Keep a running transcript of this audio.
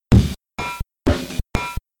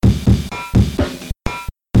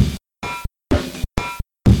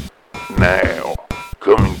Now,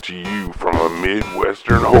 coming to you from a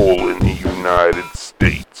Midwestern hole in the United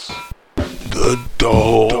States, the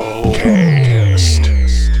Dogcast.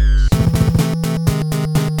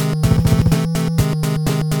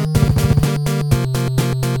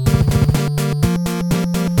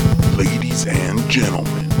 Ladies and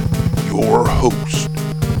gentlemen, your host,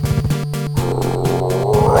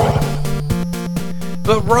 Rob.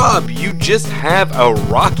 But Rob, you just have a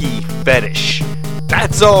Rocky fetish.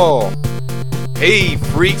 That's all. Hey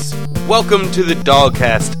freaks, welcome to the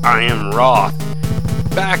Dogcast. I am Roth.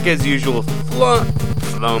 Back as usual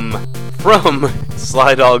from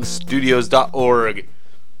SlyDogStudios.org.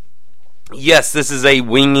 Yes, this is a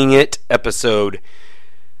winging it episode.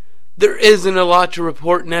 There isn't a lot to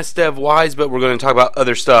report Nestev wise, but we're going to talk about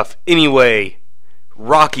other stuff. Anyway,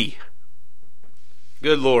 Rocky.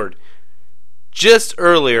 Good lord. Just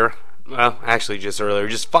 5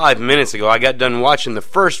 minutes ago, I got done watching the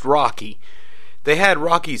first Rocky. They had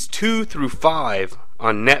Rockies 2 through 5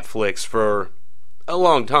 on Netflix for a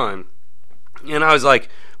long time. And I was like,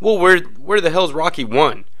 well, where the hell's Rocky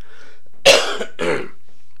 1? I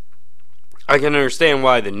can understand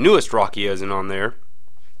why the newest Rocky isn't on there.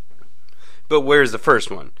 But where's the first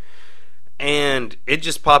one? And it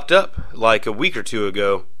just popped up like a week or two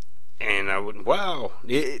ago. And I went, wow.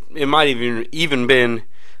 It might even been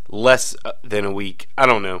less than a week. I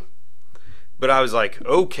don't know. But I was like,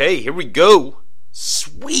 okay, here we go.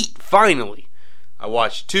 Sweet, finally. I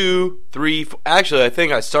watched 2, 3, 4. Actually, I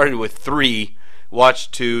think I started with 3,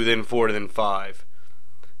 watched 2, then 4, then 5.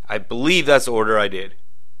 I believe that's the order I did.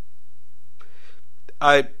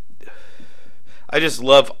 I just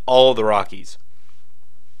love all the Rockies.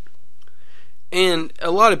 And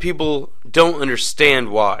a lot of people don't understand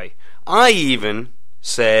why. I even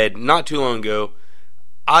said not too long ago,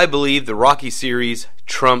 I believe the Rocky series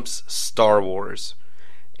trumps Star Wars.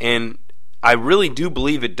 And I really do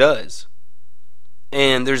believe it does.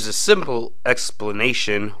 And there's a simple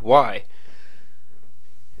explanation why.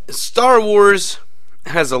 Star Wars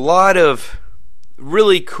has a lot of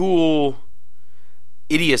really cool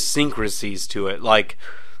idiosyncrasies to it, like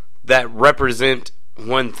that represent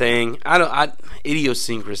one thing.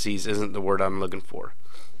 Idiosyncrasies isn't the word I'm looking for.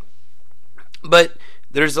 But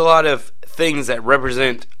there's a lot of things that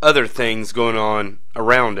represent other things going on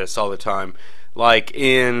around us all the time. Like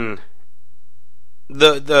in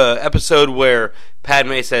the episode where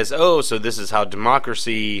Padme says, oh, so this is how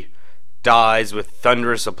democracy dies, with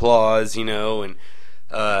thunderous applause, and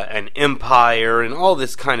an empire and all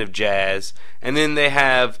this kind of jazz. And then they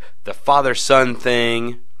have the father-son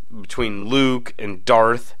thing between Luke and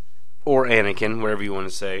Darth, or Anakin, whatever you want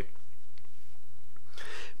to say.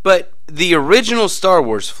 But the original Star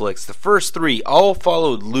Wars flicks, the first 3, all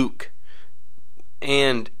followed Luke.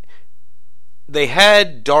 And they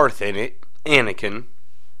had Darth in it, Anakin.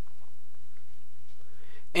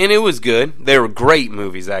 And it was good. They were great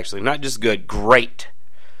movies, actually. Not just good, great.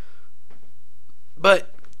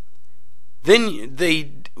 But then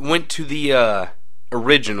they went to the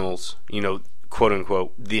originals, quote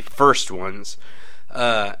unquote, the first ones.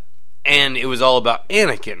 And it was all about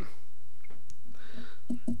Anakin,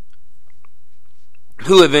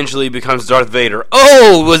 who eventually becomes Darth Vader.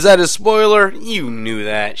 Oh, was that a spoiler? You knew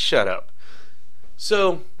that. Shut up.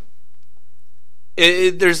 So,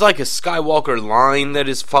 there's like a Skywalker line that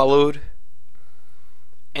is followed.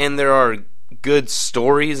 And there are good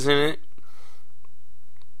stories in it.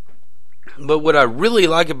 But what I really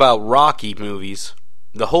like about Rocky movies,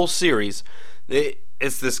 the whole series,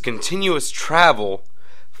 it's this continuous travel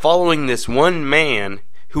following this one man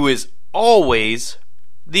who is always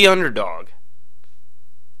the underdog.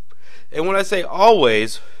 And when I say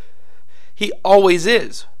always, he always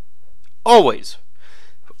is. Always.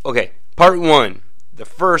 Okay, part 1, the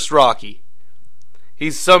first Rocky.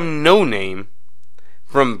 He's some no-name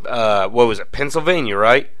from, Pennsylvania,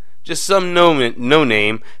 right? Just some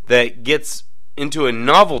no-name that gets into a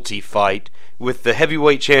novelty fight with the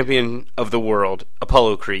heavyweight champion of the world,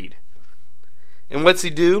 Apollo Creed. And what's he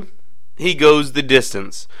do? He goes the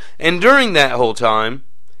distance. And during that whole time,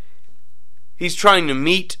 he's trying to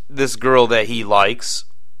meet this girl that he likes,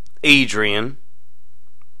 Adrian.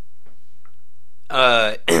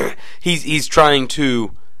 He's trying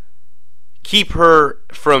to keep her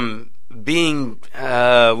from being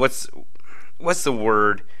what's the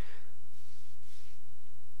word?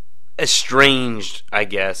 Estranged, I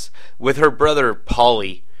guess, with her brother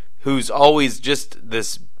Paulie, who's always just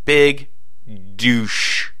this big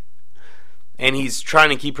douche. And he's trying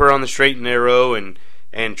to keep her on the straight and narrow, and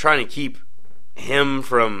trying to keep him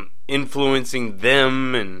from influencing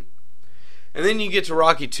them. And then you get to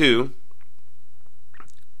Rocky 2,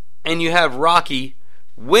 And you have Rocky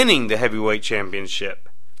winning the heavyweight championship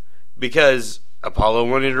because Apollo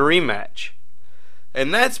wanted a rematch.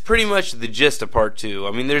 And that's pretty much the gist of part 2.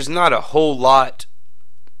 I mean, there's not a whole lot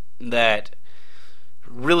that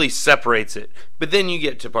really separates it. But then you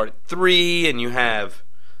get to part 3 and you have...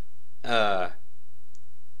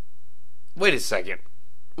 wait a second.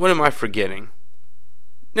 What am I forgetting?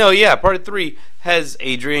 No, yeah, part 3 has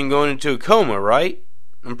Adrian going into a coma, right?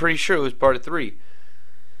 I'm pretty sure it was part 3.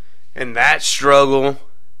 And that struggle.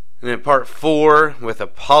 And then part 4 with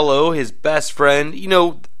Apollo, his best friend. You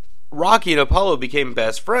know, Rocky and Apollo became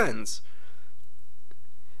best friends.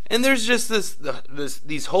 And there's just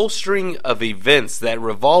these whole string of events that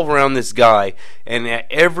revolve around this guy. And at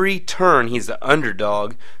every turn, he's the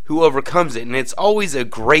underdog who overcomes it. And it's always a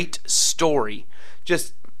great story.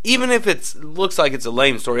 Just, even if it looks like it's a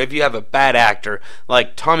lame story, if you have a bad actor,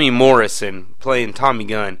 like Tommy Morrison playing Tommy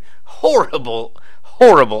Gunn, horrible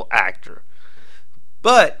actor.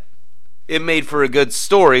 But it made for a good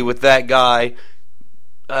story with that guy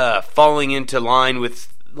falling into line with,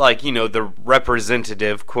 like, you know, the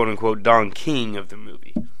representative, quote-unquote, Don King of the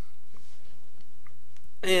movie.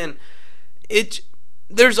 And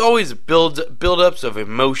there's always build-ups of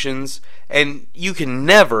emotions, and you can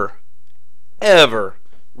never, ever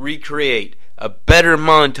recreate a better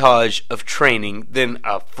montage of training than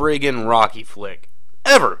a friggin' Rocky flick.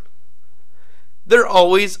 Ever. They're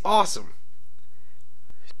always awesome.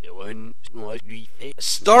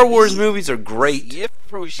 Star Wars movies are great. They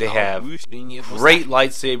have great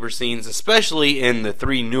lightsaber scenes, especially in the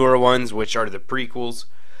 3 newer ones, which are the prequels.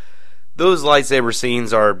 Those lightsaber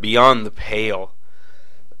scenes are beyond the pale.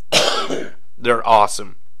 They're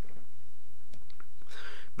awesome.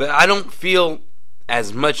 But I don't feel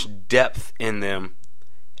as much depth in them.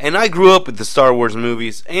 And I grew up with the Star Wars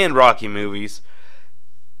movies and Rocky movies.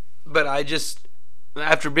 But I just,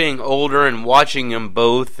 after being older and watching them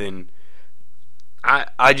both, and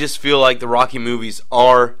I just feel like the Rocky movies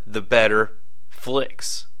are the better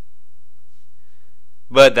flicks.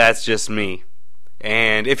 But that's just me.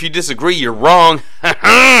 And if you disagree, you're wrong.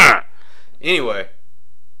 Anyway.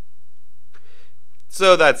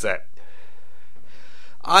 So that's that.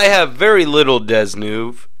 I have very little NES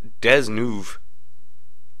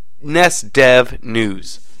Dev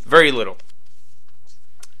news. Very little.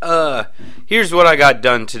 Here's what I got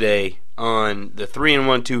done today on the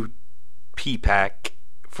 3-in-1-2 P-Pack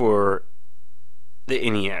for the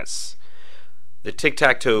NES. The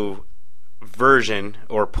tic-tac-toe version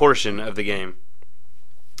or portion of the game.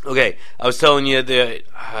 Okay, I was telling you that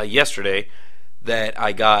yesterday that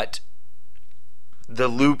I got the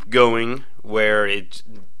loop going where it's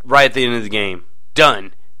right at the end of the game.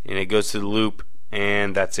 Done. And it goes to the loop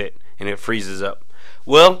and that's it. And it freezes up.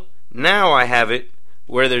 Well, now I have it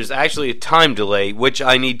where there's actually a time delay, which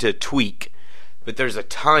I need to tweak. But there's a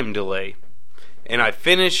time delay. And I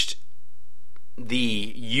finished the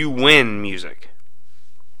You Win music.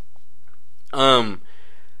 I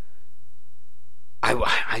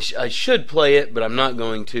should play it, but I'm not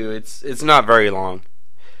going to. It's not very long.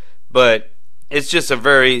 But it's just a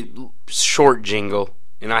very short jingle.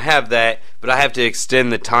 And I have that, but I have to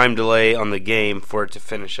extend the time delay on the game for it to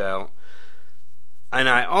finish out. And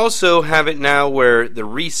I also have it now where the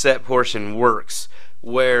reset portion works,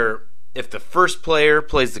 where if the first player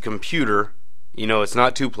plays the computer, you know, it's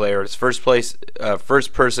not 2-player, it's first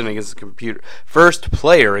person against the computer, first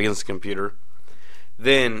player against the computer,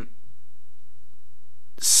 then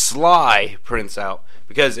Sly prints out.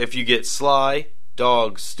 Because if you get Sly,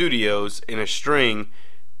 Dog, Studios in a string,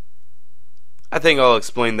 I think I'll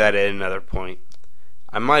explain that at another point.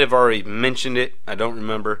 I might have already mentioned it, I don't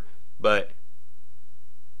remember, but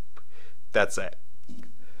that's that.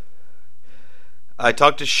 I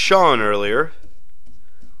talked to Sean earlier,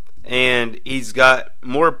 and he's got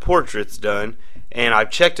more portraits done, and I've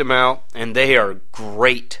checked them out, and they are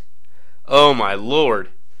great. Oh my lord.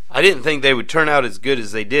 I didn't think they would turn out as good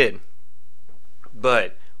as they did.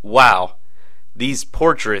 But, wow. These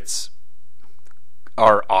portraits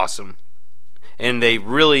are awesome. And they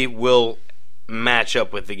really will match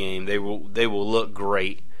up with the game. They will look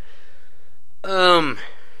great.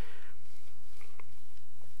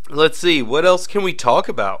 Let's see, what else can we talk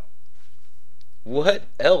about? What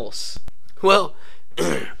else? Well,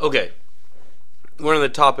 okay. We're on the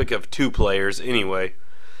topic of 2 players anyway.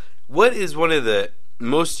 What is one of the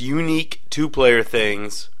most unique 2-player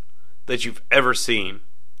things that you've ever seen?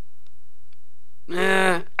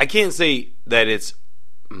 I can't say that it's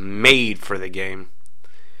made for the game.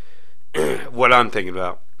 What I'm thinking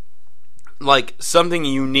about. Like something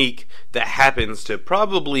unique that happens to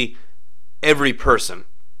probably every person.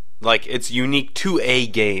 Like, it's unique to a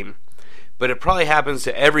game. But it probably happens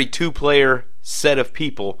to every 2-player set of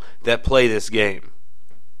people that play this game.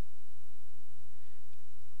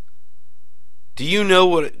 Do you know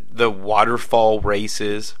what the Waterfall race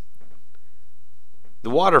is? The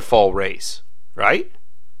Waterfall race, right?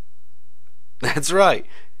 That's right.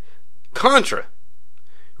 Contra.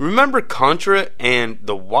 Remember Contra and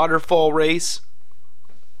the Waterfall race?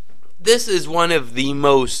 This is one of the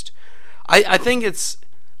most... I think it's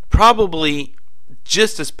probably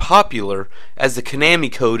just as popular as the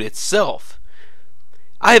Konami code itself.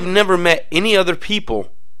 I have never met any other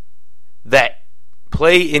people that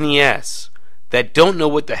play NES that don't know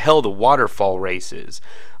what the hell the Waterfall race is.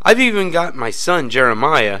 I've even got my son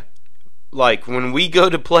Jeremiah, like when we go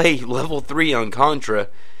to play level 3 on Contra,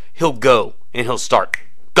 he'll go and he'll start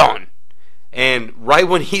gone. And right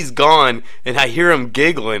when he's gone and I hear him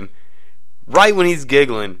giggling,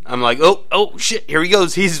 I'm like, oh shit, here he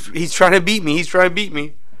goes. He's trying to beat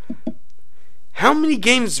me. How many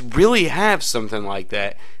games really have something like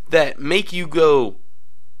that make you go,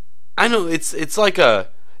 I know it's like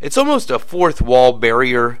it's almost a fourth wall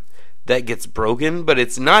barrier that gets broken, but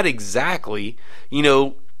it's not exactly. You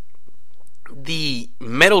know, the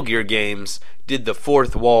Metal Gear games did the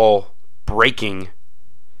fourth wall breaking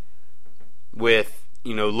with,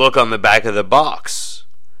 look on the back of the box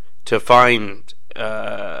to find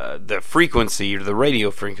the frequency or the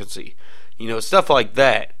radio frequency, stuff like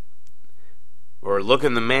that, or look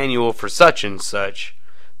in the manual for such and such.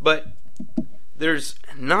 But there's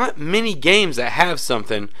not many games that have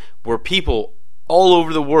something where people all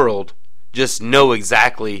over the world just know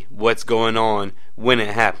exactly what's going on when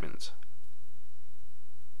it happens.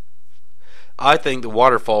 I think the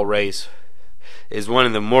Waterfall race is one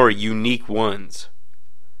of the more unique ones.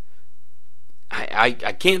 I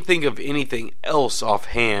can't think of anything else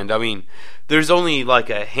offhand. I mean, there's only like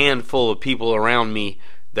a handful of people around me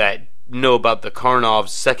that know about the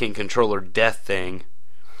Karnov's second controller death thing.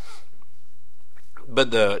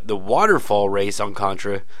 But the Waterfall race on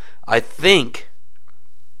Contra, I think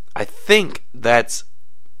that's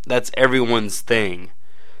everyone's thing.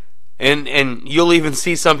 And you'll even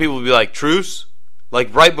see some people be like, truce?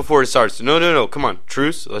 Like right before it starts. No, come on,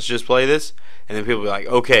 truce, let's just play this. And then people be like,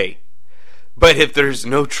 okay. But if there's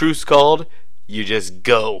no truce called, you just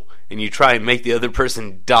go. And you try and make the other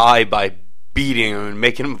person die by beating him and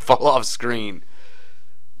making him fall off screen.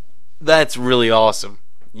 That's really awesome.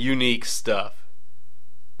 Unique stuff.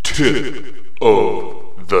 Tip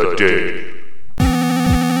of the day.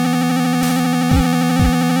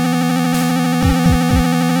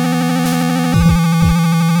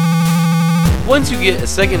 Once you get a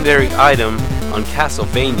secondary item on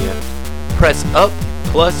Castlevania, press up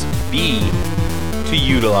plus B to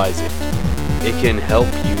utilize it. It can help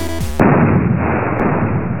you.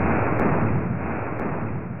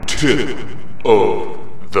 Tip of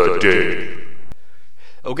the day.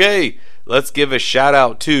 Okay, let's give a shout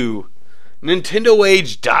out to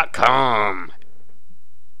NintendoAge.com.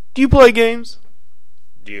 Do you play games?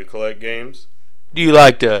 Do you collect games? Do you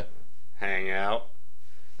like to hang out?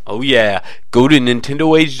 Oh yeah, go to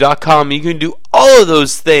NintendoAge.com. You can do all of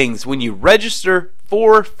those things when you register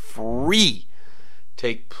for free.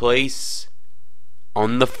 Take place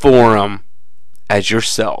on the forum as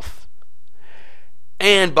yourself.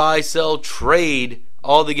 And buy, sell, trade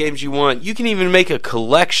all the games you want. You can even make a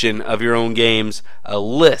collection of your own games, a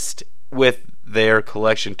list with their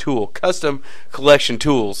collection tool, custom collection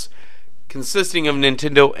tools consisting of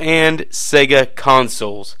Nintendo and Sega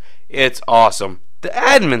consoles. It's awesome. The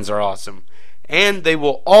admins are awesome. And they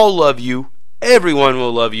will all love you. Everyone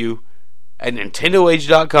will love you at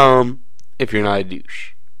NintendoAge.com if you're not a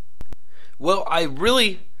douche. Well, I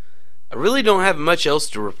really don't have much else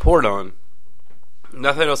to report on.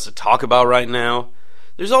 Nothing else to talk about right now.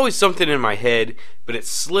 There's always something in my head, but it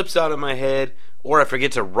slips out of my head, or I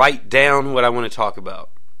forget to write down what I want to talk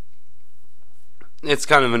about. It's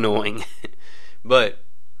kind of annoying. But,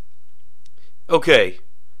 okay.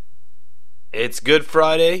 It's Good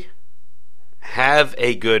Friday. Have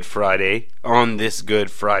a good Friday on this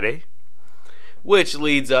Good Friday, which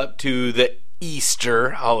leads up to the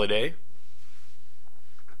Easter holiday.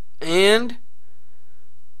 And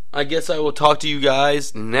I guess I will talk to you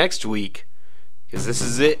guys next week, because this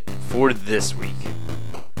is it for this week.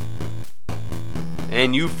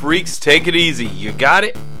 And you freaks, take it easy. You got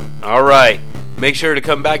it? Alright. Make sure to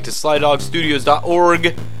come back to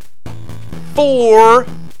slydogstudios.org for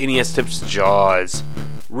NES Tips Jaws,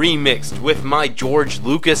 remixed with my George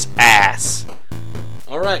Lucas ass.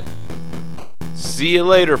 Alright. See you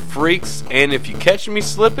later, freaks. And if you catch me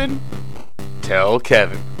slipping, tell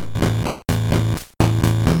Kevin.